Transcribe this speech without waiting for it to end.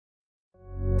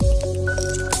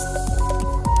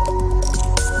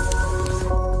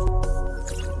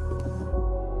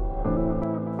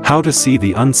How to see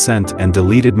the unsent and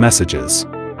deleted messages.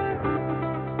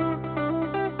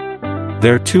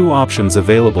 There are two options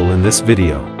available in this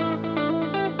video.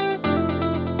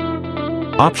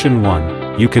 Option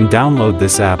 1, you can download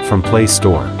this app from Play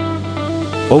Store.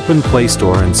 Open Play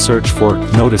Store and search for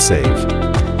NotiSave.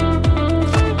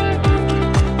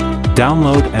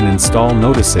 Download and install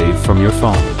NotiSave from your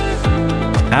phone.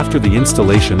 After the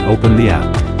installation, open the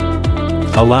app.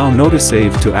 Allow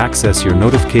NotiSave to access your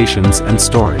notifications and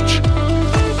storage.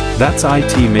 That's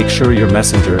it. Make sure your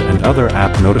Messenger and other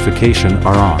app notification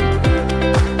are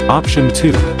on. Option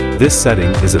 2, this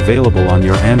setting is available on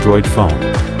your Android phone.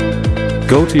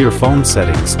 Go to your phone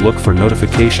settings, look for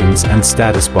notifications and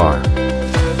status bar.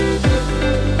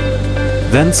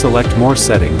 Then select more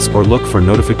settings or look for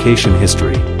notification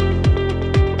history.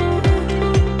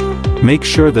 Make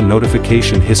sure the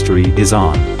notification history is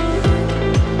on.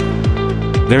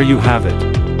 There you have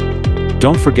it.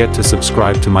 Don't forget to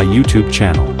subscribe to my YouTube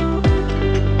channel.